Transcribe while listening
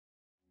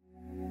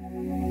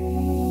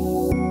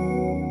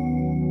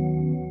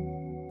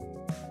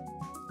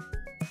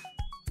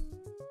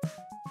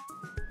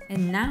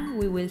And now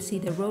we will see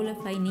the role of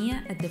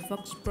AINIA at the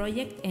FOX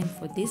project, and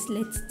for this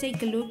let's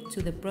take a look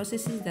to the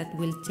processes that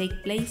will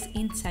take place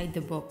inside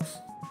the box.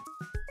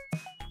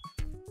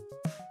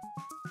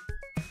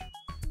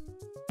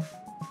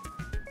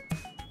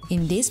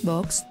 In this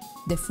box,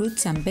 the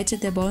fruits and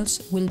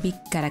vegetables will be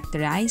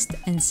characterized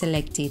and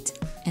selected,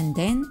 and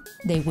then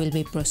they will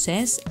be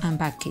processed and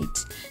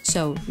packaged.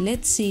 So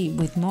let's see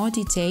with more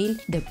detail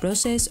the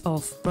process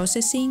of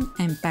processing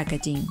and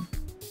packaging.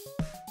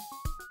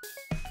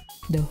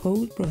 The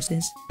whole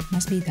process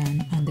must be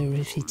done under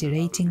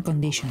refrigerating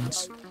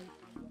conditions.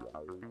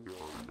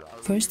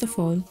 First of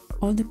all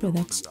the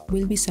products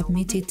will be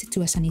submitted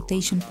to a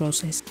sanitation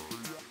process.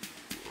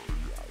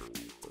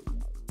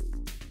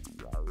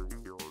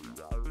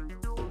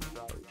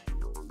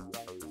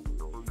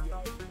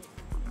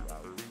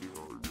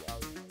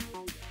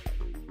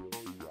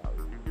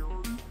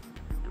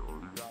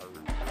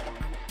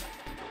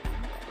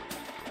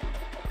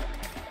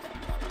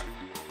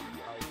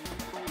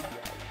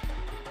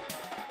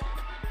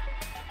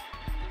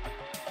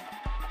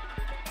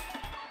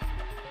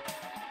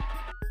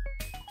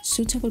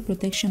 Suitable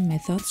protection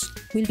methods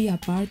will be a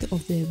part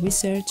of the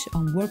research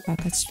on Work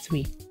Package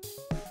 3.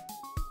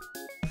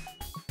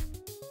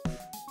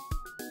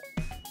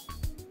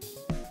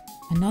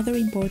 Another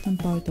important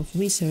part of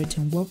research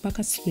on Work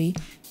Package 3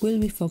 will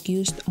be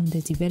focused on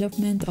the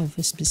development of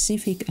a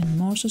specific and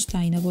more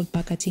sustainable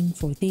packaging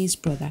for these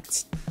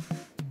products.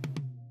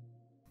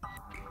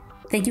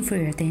 Thank you for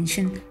your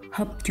attention.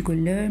 Hope you could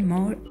learn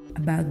more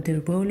about the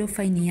role of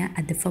AINIA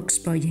at the FOX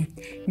project.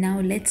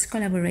 Now let's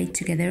collaborate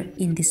together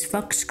in this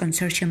FOX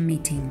consortium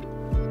meeting.